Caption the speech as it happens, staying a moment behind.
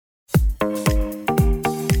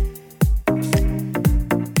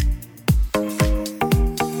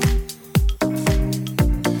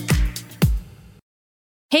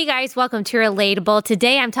guys, welcome to Relatable.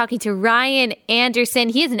 Today I'm talking to Ryan Anderson.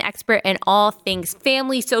 He is an expert in all things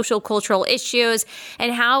family, social, cultural issues,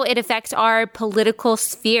 and how it affects our political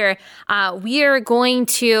sphere. We are going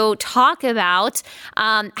to talk about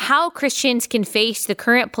how Christians can face the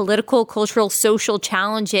current political, cultural, social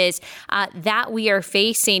challenges that we are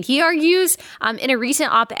facing. He argues in a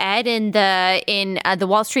recent op-ed in the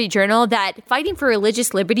Wall Street Journal that fighting for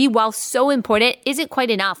religious liberty, while so important, isn't quite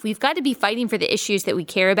enough. We've got to be fighting for the issues that we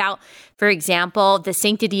care about. For example, the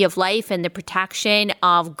sanctity of life and the protection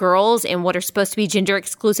of girls in what are supposed to be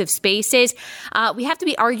gender-exclusive spaces. We have to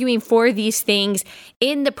be arguing for these things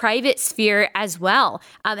in the private sphere as well.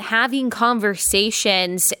 Having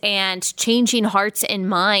conversations and changing hearts and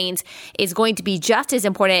minds is going to be just as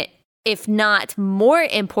important, if not more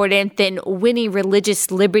important, than winning religious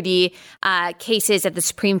liberty cases at the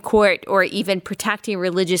Supreme Court or even protecting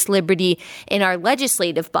religious liberty in our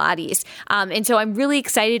legislative bodies. And so I'm really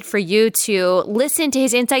excited for you to listen to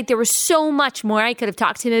his insight. There was so much more I could have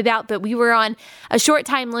talked to him about, but we were on a short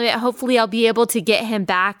time limit. Hopefully I'll be able to get him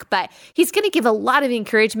back, but he's going to give a lot of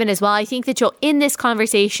encouragement as well. I think that you'll end this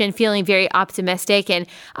conversation feeling very optimistic, and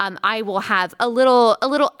I will have a little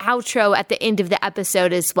outro at the end of the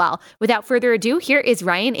episode as well. Without further ado, here is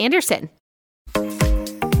Ryan Anderson.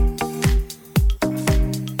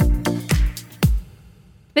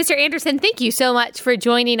 Mr. Anderson, thank you so much for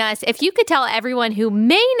joining us. If you could tell everyone who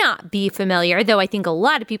may not be familiar, though I think a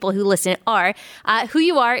lot of people who listen are, who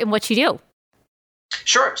you are and what you do.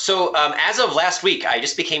 Sure. So as of last week, I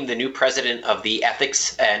just became the new president of the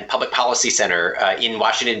Ethics and Public Policy Center in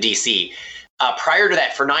Washington, D.C. Prior to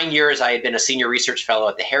that, for 9 years, I had been a senior research fellow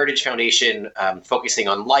at the Heritage Foundation, focusing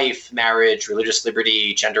on life, marriage, religious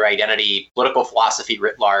liberty, gender identity, political philosophy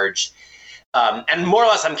writ large. And more or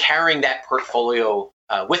less, I'm carrying that portfolio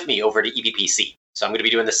with me over to EPPC. So I'm going to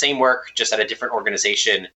be doing the same work, just at a different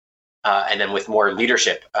organization, and then with more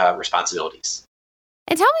leadership responsibilities.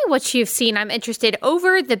 And tell me what you've seen. I'm interested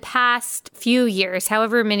over the past few years,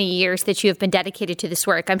 however many years that you have been dedicated to this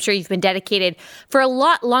work. I'm sure you've been dedicated for a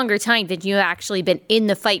lot longer time than you've actually been in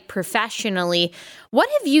the fight professionally. What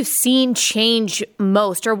have you seen change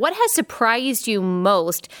most, or what has surprised you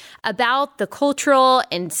most about the cultural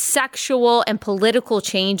and sexual and political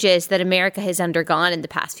changes that America has undergone in the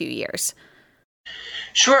past few years?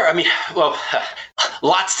 Sure. I mean, well,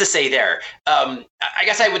 lots to say there. I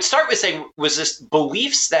guess I would start with saying, was this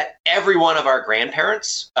beliefs that every one of our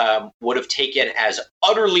grandparents would have taken as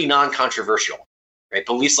utterly non-controversial, right?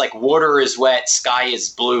 Beliefs like water is wet, sky is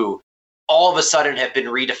blue, all of a sudden have been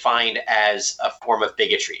redefined as a form of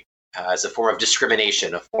bigotry, as a form of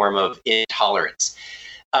discrimination, a form of intolerance.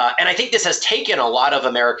 And I think this has taken a lot of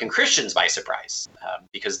American Christians by surprise,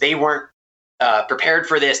 because they weren't prepared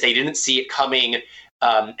for this. They didn't see it coming.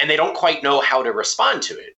 And they don't quite know how to respond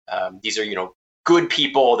to it. These are, good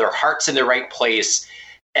people, their heart's in the right place.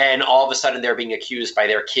 And all of a sudden they're being accused by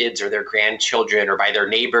their kids or their grandchildren or by their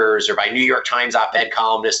neighbors or by New York Times op-ed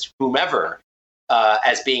columnists, whomever,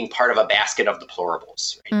 as being part of a basket of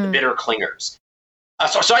deplorables, right? The bitter clingers.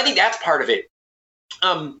 So I think that's part of it.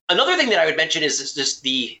 Another thing that I would mention is just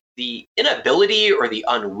the inability or the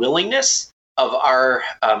unwillingness of our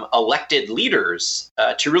elected leaders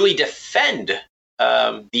to really defend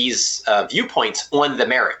these viewpoints on the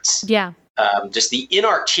merits. Yeah. Just the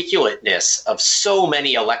inarticulateness of so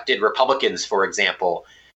many elected Republicans, for example,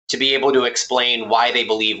 to be able to explain why they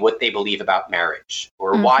believe what they believe about marriage,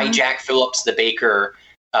 or why Jack Phillips, the baker,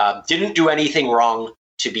 didn't do anything wrong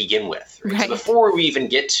to begin with. Right? Right. So before we even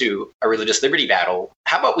get to a religious liberty battle,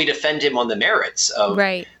 how about we defend him on the merits of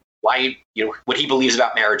why, what he believes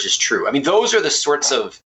about marriage is true? I mean, those are the sorts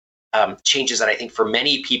of changes that I think for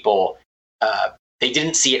many people, they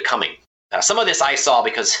didn't see it coming. Some of this I saw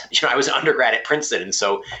because I was an undergrad at Princeton, and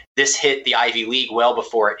so this hit the Ivy League well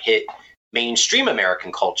before it hit mainstream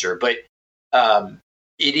American culture. But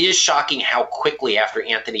it is shocking how quickly after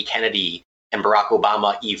Anthony Kennedy and Barack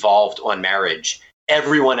Obama evolved on marriage,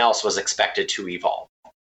 everyone else was expected to evolve.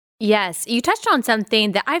 Yes, you touched on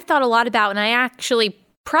something that I've thought a lot about, and I actually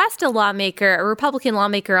pressed a Republican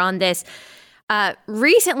lawmaker on this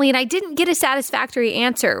recently, and I didn't get a satisfactory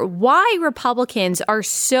answer. Why Republicans are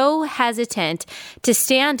so hesitant to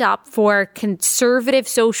stand up for conservative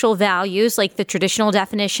social values like the traditional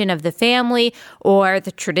definition of the family or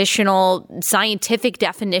the traditional scientific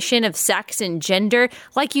definition of sex and gender,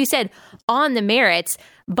 like you said, on the merits,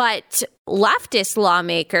 but leftist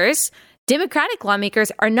lawmakers, Democratic lawmakers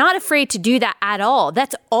are not afraid to do that at all.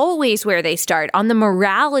 That's always where they start, on the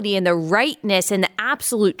morality and the rightness and the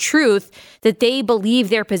absolute truth that they believe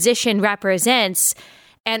their position represents.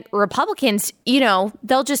 And Republicans,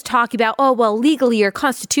 they'll just talk about, oh, well, legally or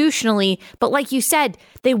constitutionally. But like you said,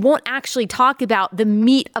 they won't actually talk about the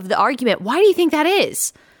meat of the argument. Why do you think that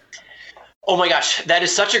is? Oh my gosh, that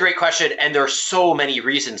is such a great question. And there are so many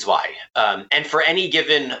reasons why. And for any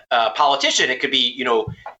given politician, it could be,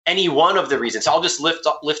 any one of the reasons. I'll just list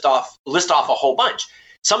off a whole bunch.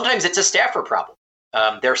 Sometimes it's a staffer problem.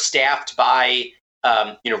 They're staffed by,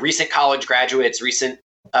 recent college graduates, recent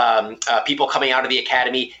people coming out of the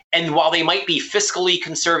academy. And while they might be fiscally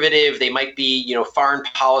conservative, they might be, foreign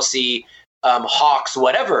policy hawks,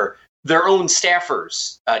 whatever, their own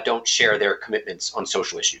staffers don't share their commitments on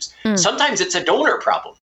social issues. Sometimes it's a donor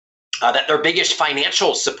problem, that their biggest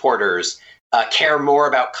financial supporters care more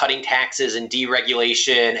about cutting taxes and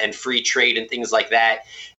deregulation and free trade and things like that.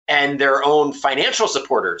 And their own financial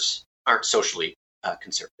supporters aren't socially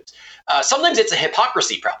conservatives. Sometimes it's a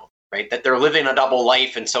hypocrisy problem, right? That they're living a double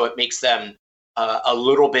life. And so it makes them a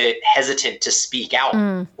little bit hesitant to speak out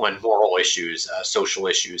on moral issues, social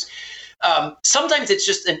issues. Sometimes it's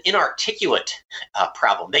just an inarticulate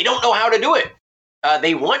problem. They don't know how to do it.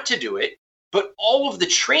 They want to do it, but all of the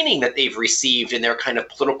training that they've received in their kind of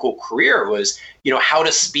political career was, how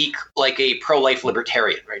to speak like a pro-life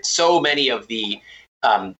libertarian, right? So many of the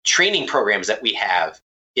training programs that we have,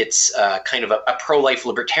 it's kind of a pro-life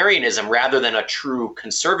libertarianism rather than a true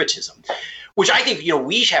conservatism, which I think,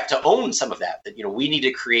 we have to own some of that, we need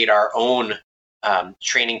to create our own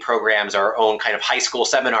training programs, our own kind of high school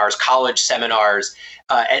seminars, college seminars,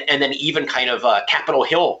 and then even kind of Capitol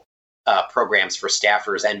Hill programs for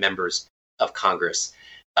staffers and members of Congress.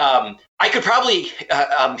 I could probably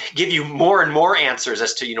give you more and more answers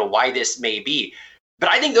as to, why this may be, but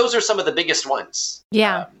I think those are some of the biggest ones.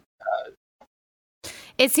 Yeah.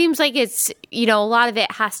 It seems like it's, a lot of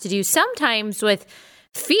it has to do sometimes with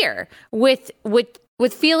fear, with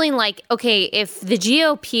feeling like, okay, if the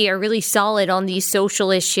GOP are really solid on these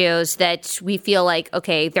social issues that we feel like,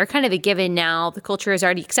 okay, they're kind of a given now. The culture has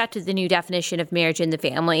already accepted the new definition of marriage and the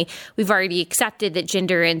family. We've already accepted that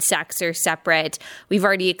gender and sex are separate. We've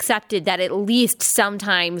already accepted that at least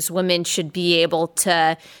sometimes women should be able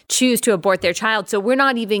to choose to abort their child. So we're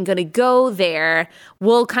not even going to go there.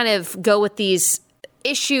 We'll kind of go with these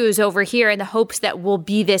issues over here in the hopes that we'll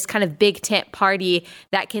be this kind of big tent party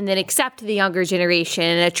that can then accept the younger generation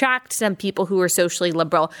and attract some people who are socially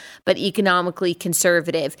liberal but economically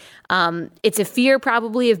conservative. It's a fear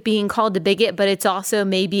probably of being called a bigot, but it's also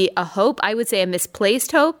maybe a hope, I would say a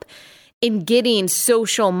misplaced hope, in getting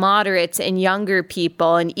social moderates and younger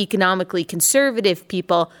people and economically conservative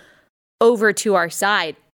people over to our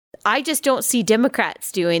side. I just don't see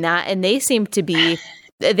Democrats doing that, and they seem to be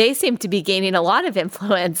gaining a lot of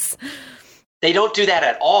influence. They don't do that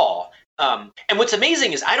at all. And what's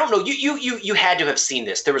amazing is, I don't know, you had to have seen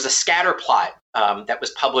this. There was a scatter plot that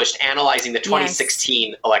was published analyzing the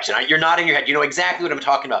 2016 election. You're nodding your head. You know exactly what I'm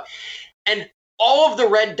talking about. And all of the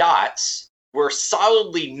red dots were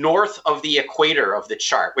solidly north of the equator of the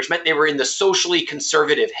chart, which meant they were in the socially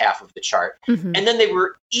conservative half of the chart. Mm-hmm. And then they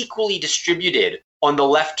were equally distributed on the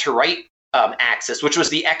left to right axis, which was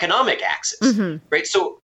the economic axis, right?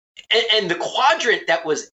 So, and the quadrant that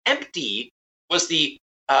was empty was the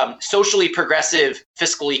socially progressive,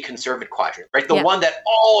 fiscally conservative quadrant, right? The one that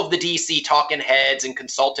all of the DC talking heads and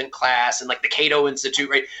consultant class and like the Cato Institute,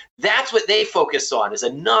 right? That's what they focus on, is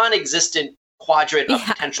a non-existent quadrant of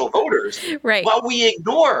potential voters, right? While we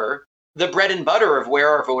ignore the bread and butter of where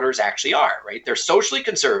our voters actually are, right? They're socially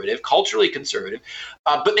conservative, culturally conservative,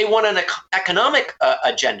 but they want an economic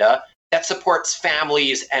agenda that supports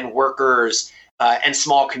families and workers and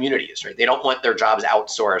small communities, right? They don't want their jobs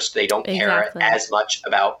outsourced. They don't care as much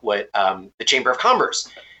about what the Chamber of Commerce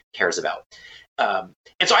cares about.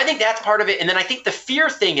 And so I think that's part of it. And then I think the fear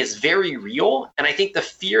thing is very real. And I think the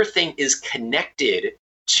fear thing is connected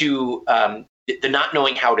to the not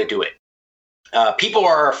knowing how to do it. People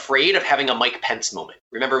are afraid of having a Mike Pence moment.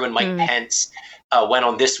 Remember when Mike Pence went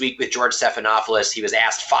on This Week with George Stephanopoulos? He was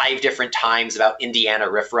asked 5 different times about Indiana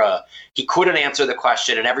RFRA. He couldn't answer the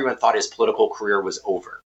question, and everyone thought his political career was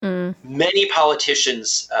over. Many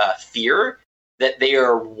politicians fear that they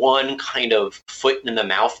are one kind of foot in the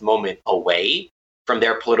mouth moment away from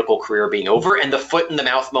their political career being over, and the foot in the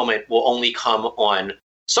mouth moment will only come on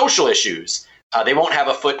social issues. They won't have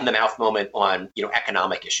a foot in the mouth moment on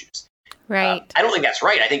economic issues. Right. I don't think that's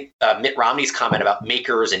right. I think Mitt Romney's comment about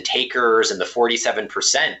makers and takers and the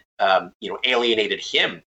 47%, alienated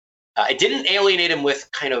him. It didn't alienate him with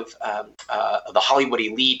kind of the Hollywood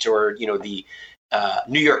elite or the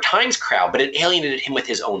New York Times crowd, but it alienated him with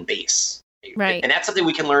his own base. Right. And that's something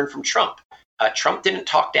we can learn from Trump. Trump didn't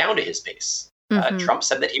talk down to his base. Trump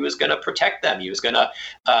said that he was going to protect them. He was going to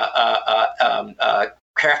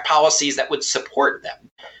craft policies that would support them.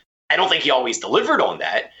 I don't think he always delivered on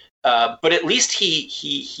that, but at least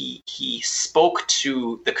he spoke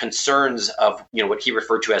to the concerns of what he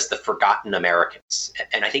referred to as the forgotten Americans,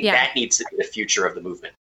 and I think that needs to be the future of the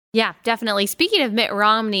movement. Yeah, definitely. Speaking of Mitt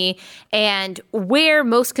Romney and where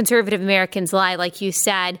most conservative Americans lie, like you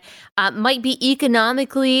said, might be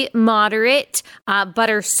economically moderate, but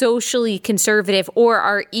are socially conservative, or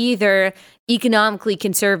are either economically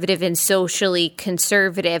conservative and socially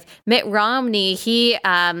conservative. Mitt Romney, he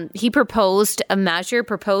proposed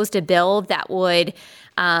a bill that would,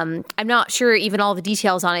 I'm not sure even all the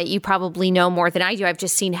details on it. You probably know more than I do. I've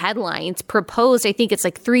just seen headlines. Proposed, I think it's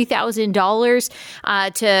like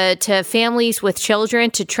 $3,000 to families with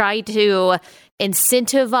children to try to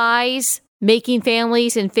incentivize making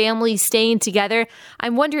families and families staying together.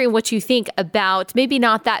 I'm wondering what you think about maybe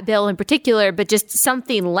not that bill in particular, but just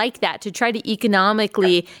something like that to try to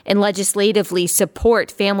economically and legislatively support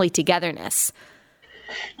family togetherness.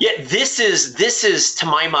 Yeah, this is to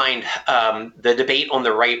my mind the debate on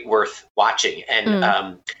the right worth watching, and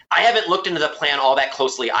I haven't looked into the plan all that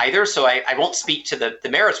closely either, so I won't speak to the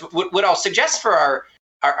merits. What I'll suggest for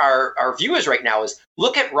our viewers right now is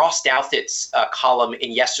look at Ross Douthat's column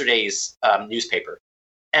in yesterday's newspaper.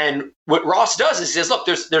 And what Ross does is he says, look,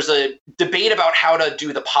 there's a debate about how to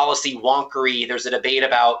do the policy wonkery. There's a debate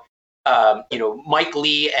about, Mike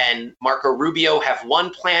Lee and Marco Rubio have one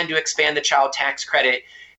plan to expand the child tax credit,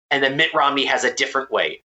 and then Mitt Romney has a different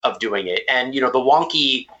way of doing it. And, the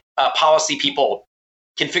wonky policy people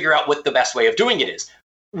can figure out what the best way of doing it is.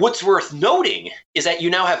 What's worth noting is that you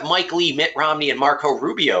now have Mike Lee, Mitt Romney, and Marco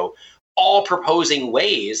Rubio all proposing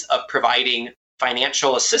ways of providing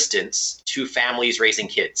financial assistance to families raising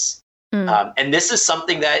kids. And this is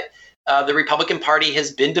something that the Republican Party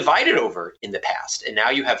has been divided over in the past. And now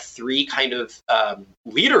you have three kind of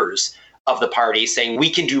leaders of the party saying we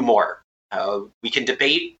can do more. We can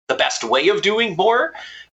debate the best way of doing more,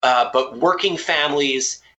 but working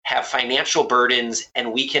families have financial burdens,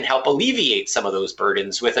 and we can help alleviate some of those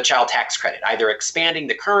burdens with a child tax credit, either expanding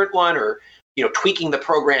the current one or tweaking the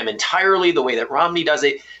program entirely the way that Romney does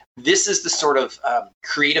it. This is the sort of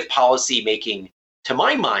creative policy making, to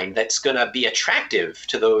my mind, that's going to be attractive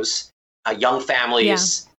to those young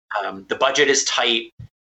families. Yeah. The budget is tight,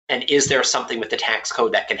 and is there something with the tax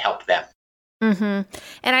code that can help them? And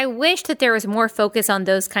I wish that there was more focus on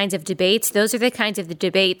those kinds of debates. Those are the kinds of the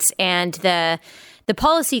debates and the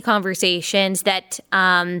policy conversations that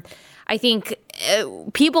I think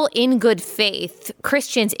people in good faith,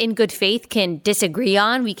 Christians in good faith, can disagree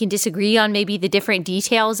on. We can disagree on maybe the different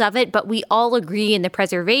details of it, but we all agree in the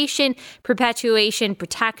preservation, perpetuation,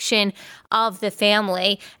 protection of the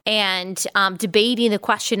family, and debating the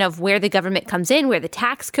question of where the government comes in, where the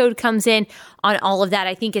tax code comes in, on all of that,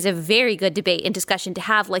 I think is a very good debate and discussion to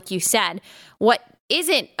have, like you said. What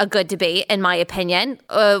isn't a good debate, in my opinion,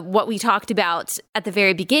 what we talked about at the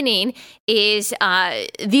very beginning, is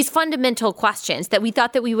these fundamental questions that we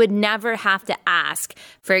thought that we would never have to ask.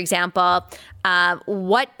 For example,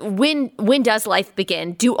 when does life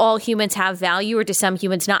begin? Do all humans have value, or do some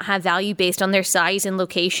humans not have value based on their size and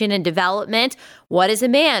location and development? What is a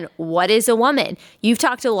man? What is a woman? You've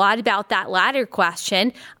talked a lot about that latter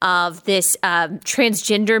question of this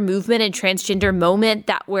transgender movement and transgender moment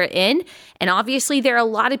that we're in. And obviously, there are a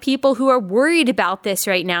lot of people who are worried about this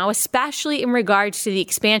right now, especially in regards to the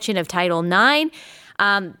expansion of Title IX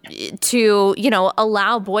to,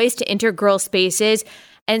 allow boys to enter girl spaces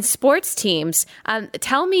and sports teams.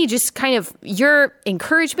 Tell me just kind of your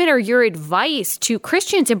encouragement or your advice to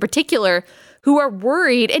Christians in particular who are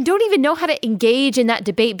worried and don't even know how to engage in that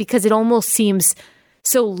debate because it almost seems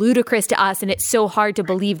so ludicrous to us, and it's so hard to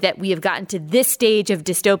believe that we have gotten to this stage of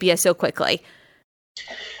dystopia so quickly.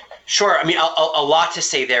 Sure. I mean, a lot to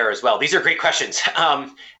say there as well. These are great questions.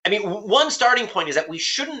 One starting point is that we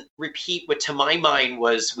shouldn't repeat what, to my mind,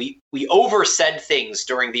 was we oversaid things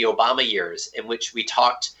during the Obama years in which we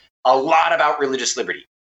talked a lot about religious liberty.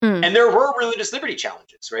 And there were religious liberty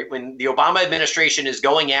challenges, right? When the Obama administration is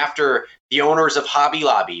going after the owners of Hobby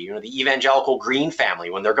Lobby, the evangelical Green family,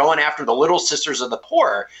 when they're going after the Little Sisters of the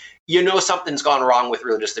Poor, something's gone wrong with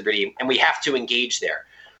religious liberty, and we have to engage there.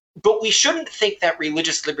 But we shouldn't think that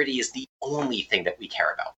religious liberty is the only thing that we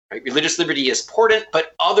care about, right? Religious liberty is important,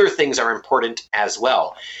 but other things are important as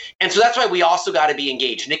well. And so that's why we also got to be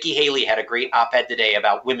engaged. Nikki Haley had a great op-ed today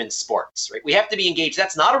about women's sports, right? We have to be engaged.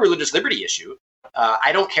 That's not a religious liberty issue.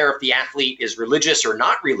 I don't care if the athlete is religious or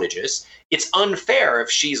not religious. It's unfair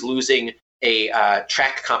if she's losing a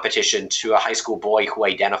track competition to a high school boy who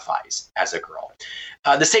identifies as a girl.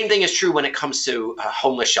 The same thing is true when it comes to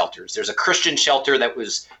homeless shelters. There's a Christian shelter that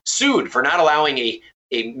was sued for not allowing a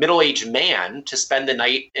middle-aged man to spend the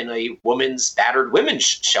night in a battered women's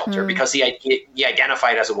shelter because he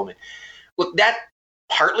identified as a woman. Look, that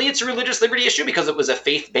partly it's a religious liberty issue because it was a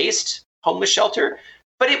faith-based homeless shelter,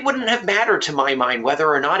 but it wouldn't have mattered to my mind whether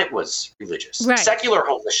or not it was religious. Right. Secular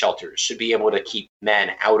homeless shelters should be able to keep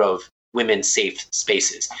men out of women's safe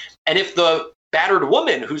spaces. And if the battered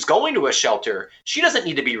woman who's going to a shelter, she doesn't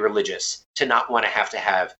need to be religious to not want to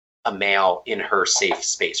have a male in her safe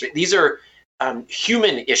space. Right? These are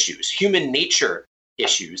human issues, human nature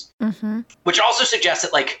issues, which also suggests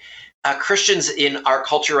that Christians in our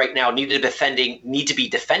culture right now need to be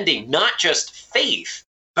defending not just faith,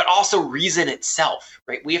 but also reason itself.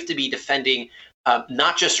 Right? We have to be defending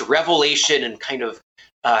not just revelation and kind of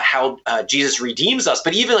how Jesus redeems us,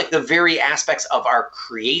 but even the very aspects of our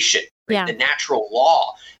creation, right? The natural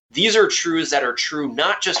law. These are truths that are true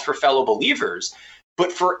not just for fellow believers,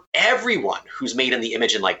 but for everyone who's made in the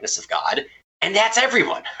image and likeness of God. And that's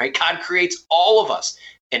everyone, right? God creates all of us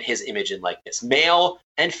in his image and likeness, male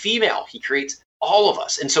and female. He creates all of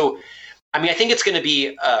us. And so, I think it's going to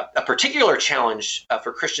be a particular challenge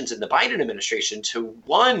for Christians in the Biden administration to,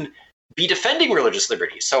 one, be defending religious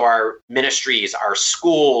liberty. So our ministries, our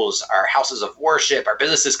schools, our houses of worship, our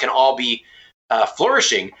businesses can all be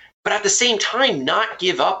flourishing, but at the same time, not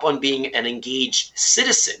give up on being an engaged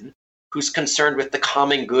citizen who's concerned with the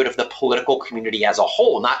common good of the political community as a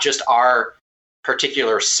whole, not just our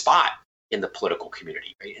particular spot in the political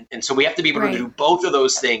community. Right? And so we have to be able to do both of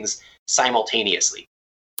those things simultaneously.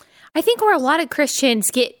 I think where a lot of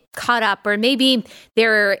Christians get caught up, or maybe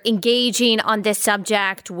they're engaging on this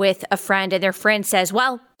subject with a friend and their friend says,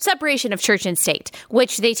 well, separation of church and state,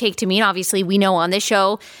 which they take to mean, obviously, we know on this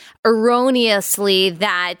show erroneously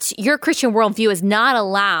that your Christian worldview is not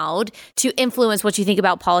allowed to influence what you think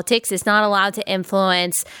about politics. It's not allowed to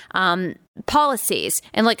influence policies.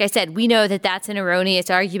 And like I said, we know that that's an erroneous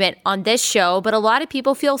argument on this show, but a lot of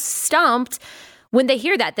people feel stumped when they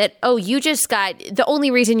hear that, oh, the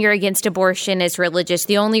only reason you're against abortion is religious.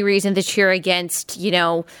 The only reason that you're against,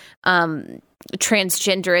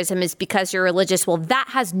 transgenderism is because you're religious. Well, that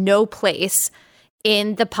has no place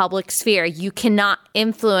in the public sphere. You cannot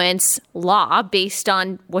influence law based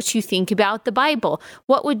on what you think about the Bible.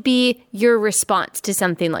 What would be your response to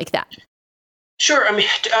something like that? Sure.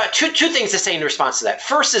 Two things to say in response to that.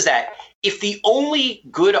 First is that if the only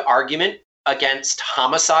good argument against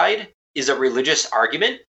homicide is a religious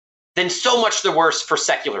argument, then so much the worse for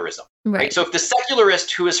secularism. Right? So if the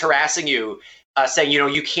secularist who is harassing you, saying,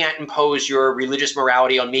 you can't impose your religious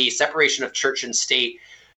morality on me, separation of church and state,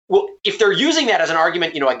 well, if they're using that as an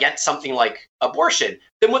argument, against something like abortion,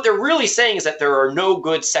 then what they're really saying is that there are no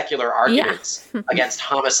good secular arguments against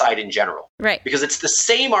homicide in general. Right. Because it's the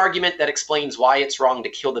same argument that explains why it's wrong to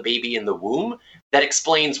kill the baby in the womb, that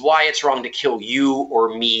explains why it's wrong to kill you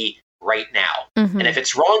or me right now. And if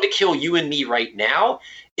it's wrong to kill you and me right now,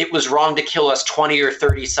 it was wrong to kill us 20 or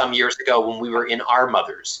 30 some years ago when we were in our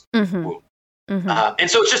mother's womb. And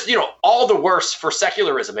so it's just, all the worse for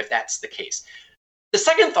secularism if that's the case. The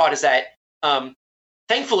second thought is that,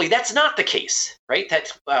 thankfully, that's not the case, right?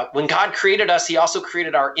 That when God created us, he also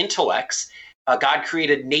created our intellects. God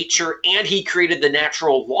created nature and he created the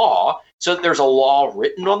natural law so that there's a law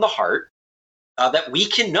written on the heart that we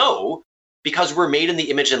can know because we're made in the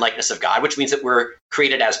image and likeness of God, which means that we're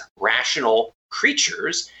created as rational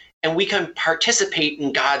creatures and we can participate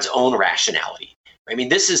in God's own rationality.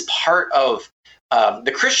 This is part of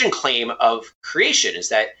the Christian claim of creation, is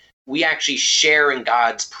that we actually share in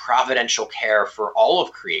God's providential care for all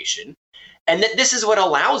of creation, and that this is what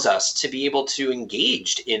allows us to be able to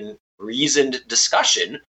engage in reasoned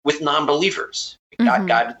discussion with non-believers.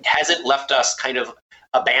 God hasn't left us kind of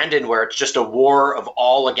abandoned where it's just a war of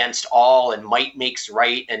all against all and might makes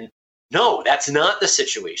right. And no, that's not the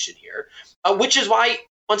situation here, which is why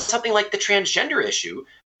on something like the transgender issue,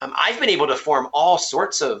 I've been able to form all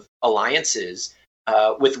sorts of alliances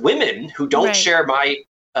with women who don't share my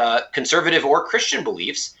conservative or Christian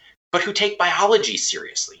beliefs, but who take biology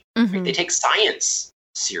seriously. Right? They take science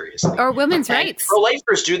seriously. Or women's rights.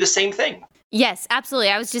 Pro-lifers do the same thing. Yes, absolutely.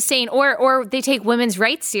 I was just saying, or they take women's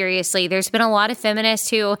rights seriously. There's been a lot of feminists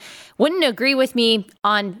who wouldn't agree with me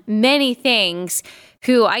on many things,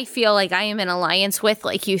 who I feel like I am in alliance with,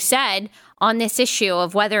 like you said, on this issue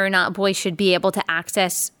of whether or not boys should be able to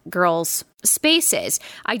access girls' spaces.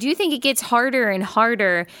 I do think it gets harder and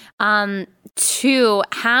harder to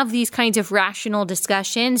have these kinds of rational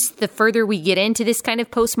discussions the further we get into this kind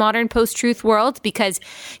of postmodern, post-truth world, because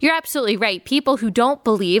you're absolutely right. People who don't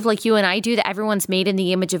believe, like you and I do, that everyone's made in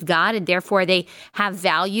the image of God and therefore they have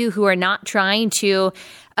value, who are not trying to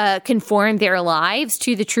conform their lives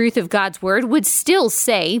to the truth of God's word, would still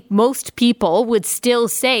say, most people would still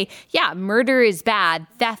say, yeah, murder is bad,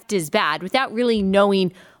 theft is bad, without really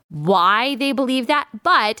knowing why they believe that.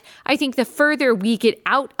 But I think the further we get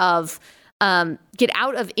out of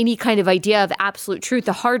any kind of idea of absolute truth,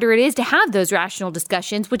 the harder it is to have those rational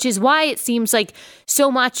discussions, which is why it seems like so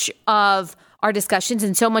much of our discussions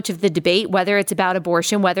and so much of the debate, whether it's about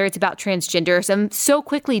abortion, whether it's about transgenderism, so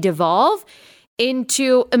quickly devolve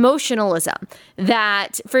into emotionalism.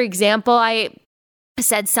 That, for example, I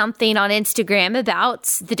said something on Instagram about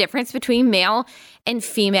the difference between male and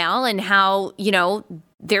female and how,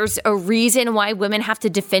 there's a reason why women have to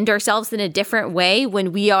defend ourselves in a different way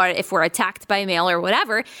if we're attacked by a male or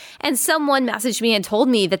whatever. And someone messaged me and told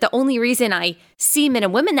me that the only reason I see men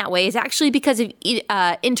and women that way is actually because of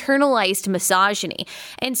internalized misogyny.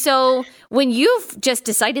 And so when you've just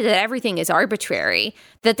decided that everything is arbitrary,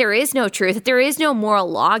 that there is no truth, that there is no moral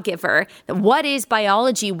lawgiver, what is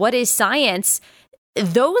biology, what is science,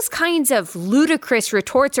 those kinds of ludicrous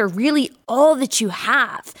retorts are really all that you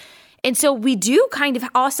have. And so we do kind of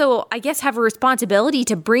also, I guess, have a responsibility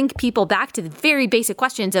to bring people back to the very basic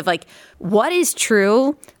questions of like, what is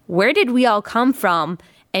true? Where did we all come from?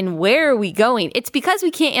 And where are we going? It's because we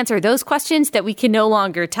can't answer those questions that we can no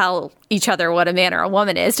longer tell each other what a man or a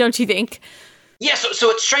woman is, don't you think? Yeah, so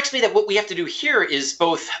it strikes me that what we have to do here is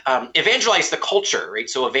both evangelize the culture, right?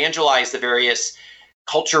 So evangelize the various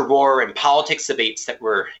culture war and politics debates that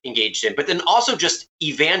we're engaged in, but then also just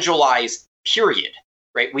evangelize, period.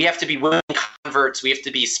 Right? We have to be willing converts. We have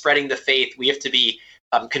to be spreading the faith. We have to be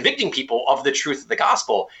convicting people of the truth of the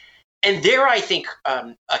gospel. And there, I think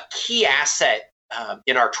a key asset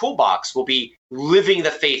in our toolbox will be living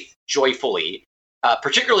the faith joyfully,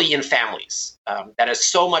 particularly in families. That is,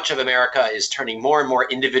 so much of America is turning more and more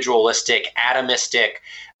individualistic, atomistic.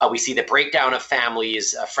 We see the breakdown of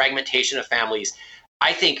families, fragmentation of families.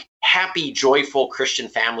 I think happy, joyful Christian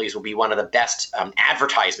families will be one of the best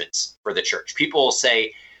advertisements for the church. People will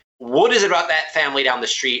say, what is it about that family down the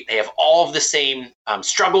street? They have all of the same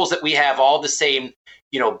struggles that we have, all the same,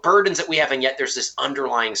 burdens that we have, and yet there's this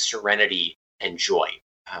underlying serenity and joy.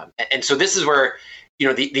 And so this is where,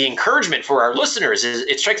 the encouragement for our listeners is,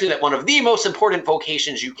 it strikes me that one of the most important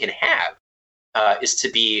vocations you can have is to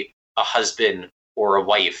be a husband or a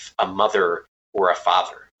wife, a mother or a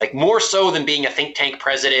father. Like more so than being a think tank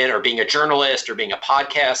president or being a journalist or being a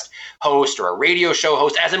podcast host or a radio show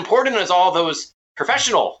host, as important as all those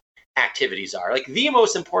professional activities are, like the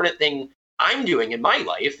most important thing I'm doing in my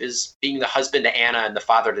life is being the husband to Anna and the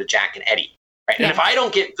father to Jack and Eddie. Right? Yeah. And if I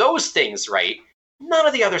don't get those things right, none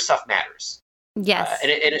of the other stuff matters. Yes. And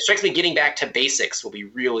it strikes me getting back to basics will be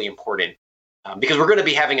really important because we're going to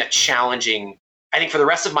be having a challenging, I think for the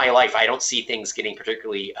rest of my life, I don't see things getting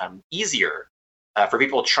particularly easier for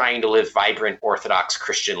people trying to live vibrant, Orthodox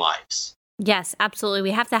Christian lives. Yes, absolutely.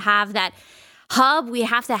 We have to have that hub. We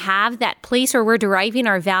have to have that place where we're deriving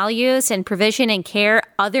our values and provision and care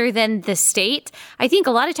other than the state. I think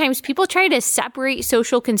a lot of times people try to separate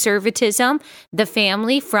social conservatism, the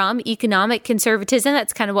family, from economic conservatism.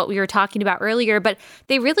 That's kind of what we were talking about earlier, but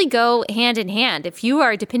they really go hand in hand. If you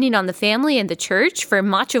are depending on the family and the church for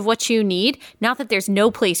much of what you need, not that there's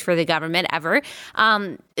no place for the government ever,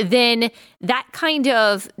 then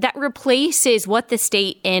that replaces what the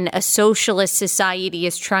state in a socialist society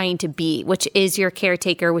is trying to be, which is your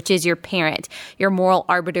caretaker, which is your parent, your moral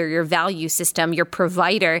arbiter, your value system, your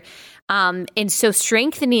provider. And so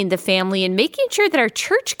strengthening the family and making sure that our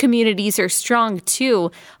church communities are strong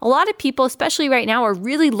too. A lot of people, especially right now, are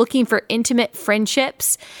really looking for intimate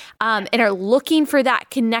friendships and are looking for that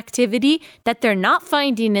connectivity that they're not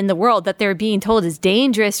finding in the world, that they're being told is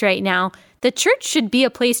dangerous right now. The church should be a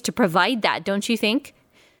place to provide that, don't you think?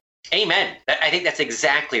 Amen. I think that's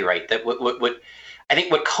exactly right. That what I think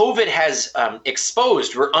what COVID has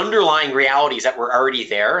exposed were underlying realities that were already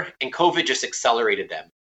there, and COVID just accelerated them.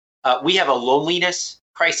 We have a loneliness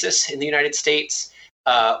crisis in the United States.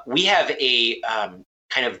 We have a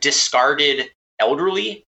kind of discarded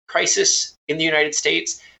elderly crisis in the United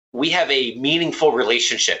States. We have a meaningful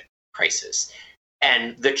relationship crisis.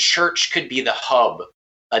 And the church could be the hub,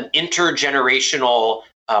 an intergenerational,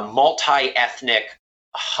 multi-ethnic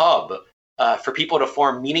hub for people to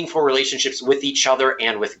form meaningful relationships with each other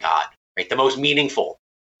and with God, right? The most meaningful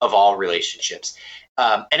of all relationships.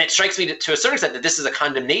 And it strikes me to a certain extent that this is a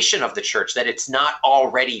condemnation of the church, that it's not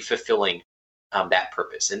already fulfilling that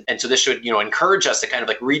purpose. And so this should, encourage us to kind of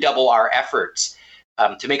like redouble our efforts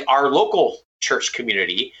to make our local church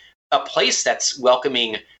community a place that's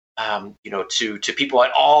welcoming, to people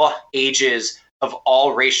at all ages, of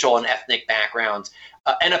all racial and ethnic backgrounds,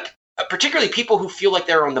 and particularly people who feel like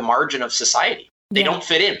they're on the margin of society. They don't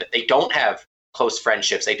fit in, but they don't have close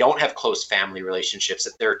friendships. They don't have close family relationships,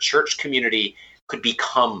 that their church community could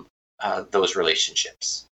become those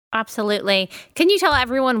relationships. Absolutely. Can you tell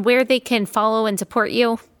everyone where they can follow and support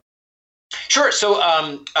you? Sure. So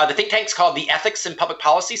the think tank's called the Ethics and Public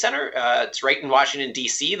Policy Center. It's right in Washington,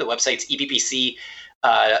 D.C. The website's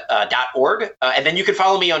eppc.org. And then you can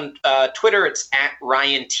follow me on Twitter. It's at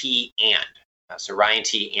Ryan T. And. So Ryan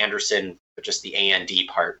T. Anderson, but just the A-N-D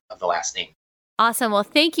part of the last name. Awesome. Well,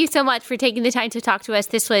 thank you so much for taking the time to talk to us.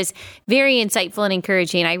 This was very insightful and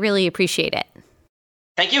encouraging. I really appreciate it.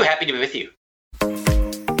 Thank you. Happy to be with you.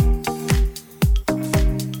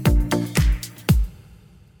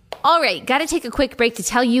 All right, got to take a quick break to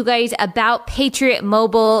tell you guys about Patriot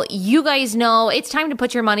Mobile. You guys know it's time to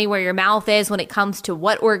put your money where your mouth is when it comes to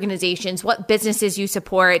what organizations, what businesses you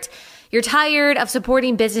support. You're tired of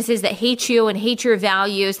supporting businesses that hate you and hate your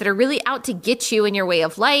values, that are really out to get you in your way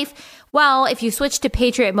of life. Well, if you switch to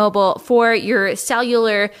Patriot Mobile for your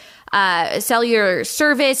cellular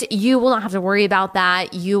service, you will not have to worry about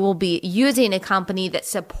that. You will be using a company that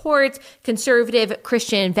supports conservative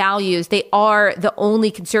Christian values. They are the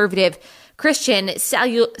only conservative Christian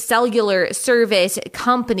cellular service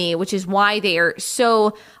company, which is why they are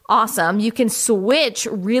so awesome. You can switch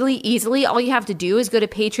really easily. All you have to do is go to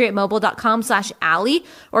patriotmobile.com/Allie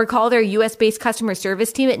or call their US-based customer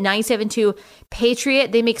service team at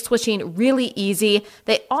 972-PATRIOT. They make switching really easy.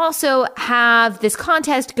 They also have this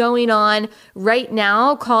contest going on right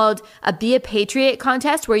now called a Be a Patriot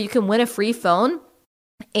contest, where you can win a free phone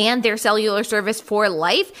and their cellular service for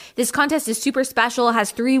life. This contest is super special. It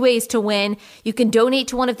has 3 ways to win. You can donate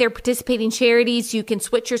to one of their participating charities. You can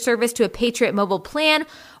switch your service to a Patriot Mobile plan,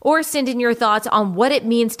 or send in your thoughts on what it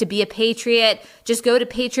means to be a patriot. Just go to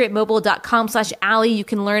patriotmobile.com/Allie. You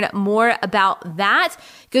can learn more about that.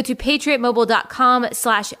 Go to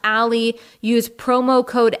patriotmobile.com/Allie. Use promo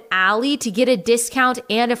code Allie to get a discount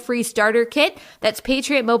and a free starter kit. That's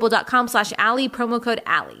patriotmobile.com/Allie, promo code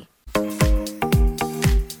Allie.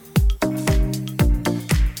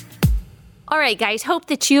 All right, guys, hope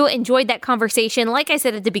that you enjoyed that conversation. Like I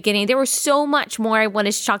said at the beginning, there was so much more I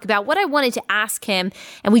wanted to talk about. What I wanted to ask him,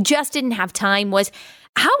 and we just didn't have time, was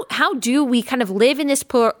how do we kind of live in this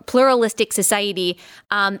pluralistic society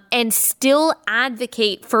and still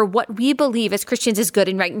advocate for what we believe as Christians is good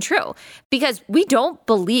and right and true? Because we don't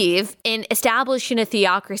believe in establishing a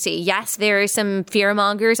theocracy. Yes, there are some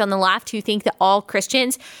fearmongers on the left who think that all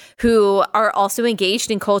Christians who are also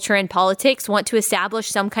engaged in culture and politics want to establish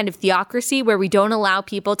some kind of theocracy where we don't allow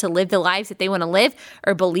people to live the lives that they want to live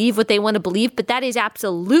or believe what they want to believe. But that is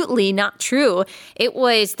absolutely not true. It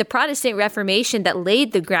was the Protestant Reformation that laid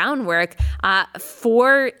the groundwork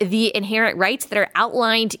for the inherent rights that are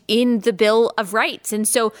outlined in the Bill of Rights. And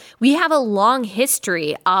so we have a long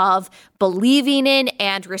history of believing in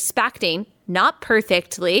and respecting, not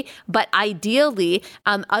perfectly, but ideally,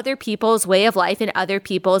 other people's way of life and other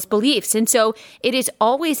people's beliefs. And so it is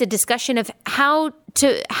always a discussion of how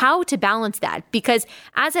to balance that, because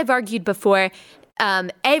as I've argued before,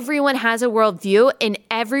 everyone has a worldview, and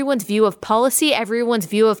everyone's view of policy, everyone's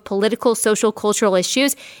view of political, social, cultural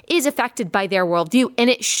issues is affected by their worldview, and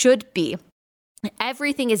it should be.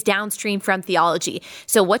 Everything is downstream from theology.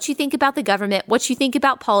 So what you think about the government, what you think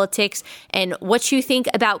about politics, and what you think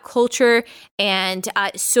about culture and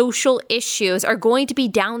social issues are going to be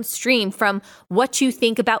downstream from what you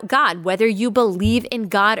think about God, whether you believe in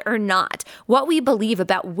God or not. What we believe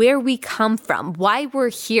about where we come from, why we're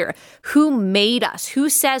here, who made us, who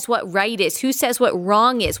says what right is, who says what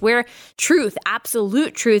wrong is, where truth,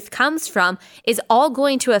 absolute truth comes from, is all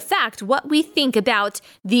going to affect what we think about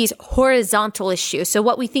these horizontal issues. So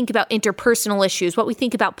what we think about interpersonal issues, what we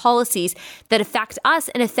think about policies that affect us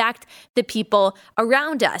and affect the people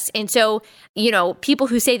around us. And so, people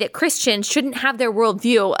who say that Christians shouldn't have their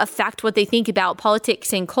worldview affect what they think about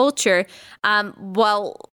politics and culture,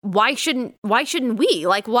 well, why shouldn't we?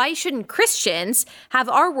 Like, why shouldn't Christians have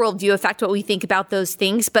our worldview affect what we think about those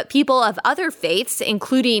things? But people of other faiths,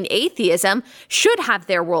 including atheism, should have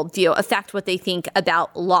their worldview affect what they think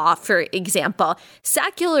about law, for example.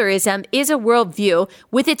 Secularism is a worldview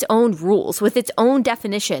with its own rules, with its own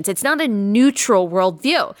definitions. It's not a neutral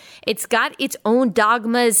worldview. It's got its own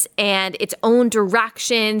dogmas and its own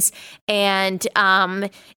directions and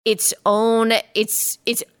its own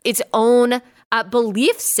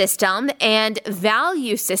belief system and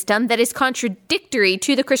value system that is contradictory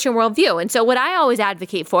to the Christian worldview. And so what I always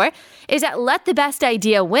advocate for is that let the best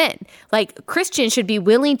idea win. Like, Christians should be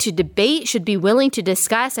willing to debate, should be willing to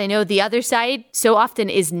discuss. I know the other side so often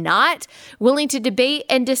is not willing to debate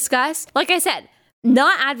and discuss. Like I said,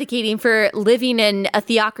 not advocating for living in a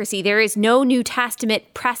theocracy. There is no New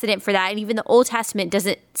Testament precedent for that. And even the Old Testament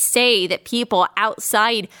doesn't say that people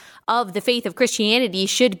outside of the faith of Christianity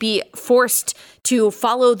should be forced to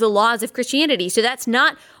follow the laws of Christianity. So that's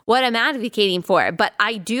not what I'm advocating for. But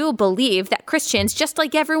I do believe that Christians, just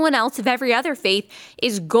like everyone else of every other faith,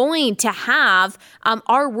 is going to have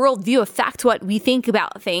our worldview affect what we think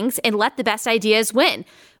about things and let the best ideas win.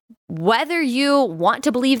 Whether you want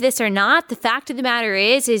to believe this or not, the fact of the matter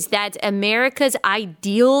is that America's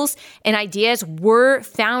ideals and ideas were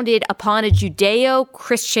founded upon a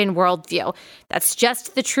Judeo-Christian worldview. That's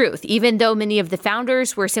just the truth. Even though many of the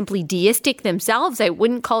founders were simply deistic themselves, I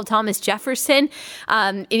wouldn't call Thomas Jefferson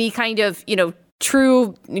any kind of,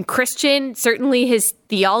 true Christian. Certainly his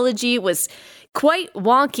theology was quite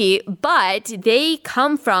wonky, but they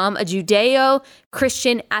come from a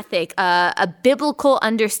Judeo-Christian ethic, a biblical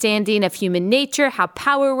understanding of human nature, how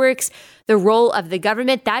power works, the role of the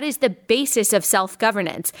government. That is the basis of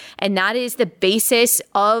self-governance. And that is the basis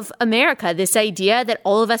of America, this idea that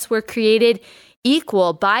all of us were created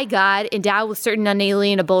equal by God, endowed with certain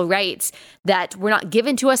unalienable rights that were not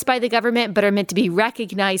given to us by the government, but are meant to be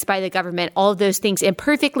recognized by the government. All of those things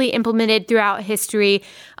imperfectly implemented throughout history.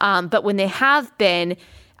 But when they have been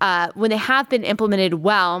implemented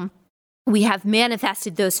well, we have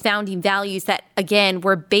manifested those founding values that, again,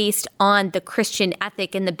 were based on the Christian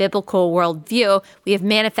ethic and the biblical worldview. We have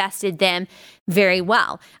manifested them very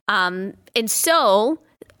well. And so,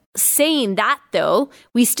 saying that, though,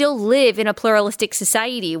 we still live in a pluralistic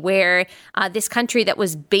society where this country that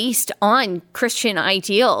was based on Christian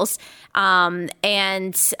ideals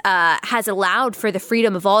and has allowed for the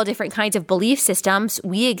freedom of all different kinds of belief systems,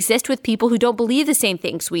 we exist with people who don't believe the same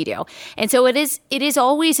things we do. And so it is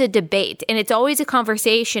always a debate, and it's always a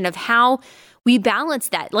conversation of how we balance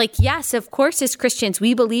that. Like, yes, of course, as Christians,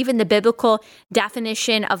 we believe in the biblical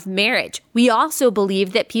definition of marriage. We also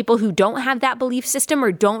believe that people who don't have that belief system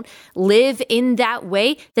or don't live in that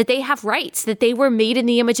way, that they have rights, that they were made in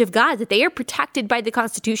the image of God, that they are protected by the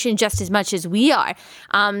Constitution just as much as we are.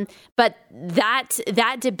 But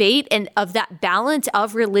that debate and of that balance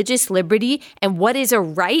of religious liberty and what is a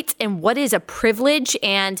right and what is a privilege,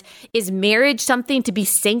 and is marriage something to be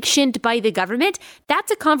sanctioned by the government,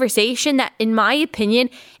 that's a conversation that, in my opinion,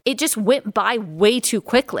 it just went by way too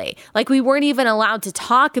quickly. Like, we weren't even allowed to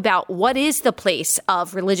talk about what is the place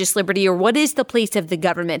of religious liberty, or what is the place of the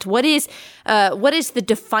government, what is the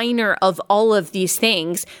definer of all of these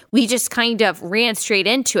things. We just kind of ran straight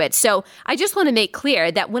into it. So I just want to make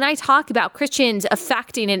clear that when I talk about Christians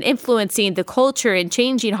affecting and influencing the culture and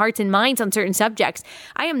changing hearts and minds on certain subjects,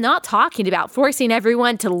 I am not talking about forcing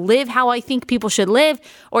everyone to live how I think people should live,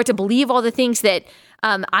 or to believe all the things that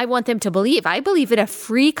I want them to believe. I believe in a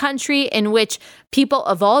free country in which people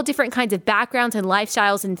of all different kinds of backgrounds and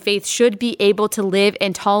lifestyles and faiths should be able to live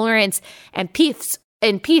in tolerance and peace.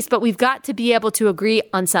 But we've got to be able to agree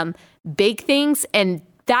on some big things, and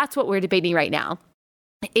that's what we're debating right now.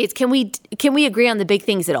 Can we agree on the big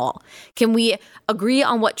things at all? Can we agree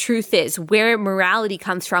on what truth is, where morality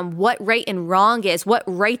comes from, what right and wrong is, what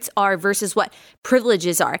rights are versus what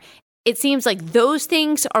privileges are? It seems like those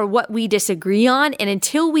things are what we disagree on. And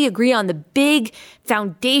until we agree on the big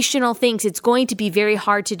foundational things, it's going to be very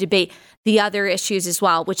hard to debate the other issues as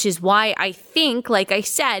well, which is why I think, like I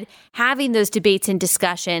said, having those debates and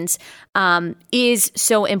discussions is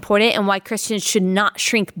so important, and why Christians should not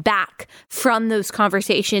shrink back from those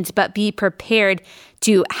conversations, but be prepared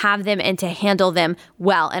to have them and to handle them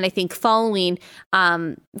well. And I think following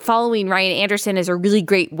Ryan Anderson is a really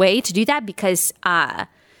great way to do that, because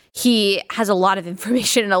he has a lot of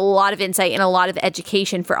information and a lot of insight and a lot of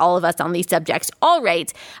education for all of us on these subjects. All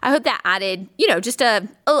right. I hope that added, just a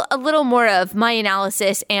little more of my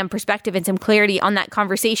analysis and perspective and some clarity on that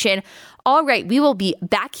conversation. All right. We will be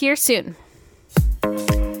back here soon.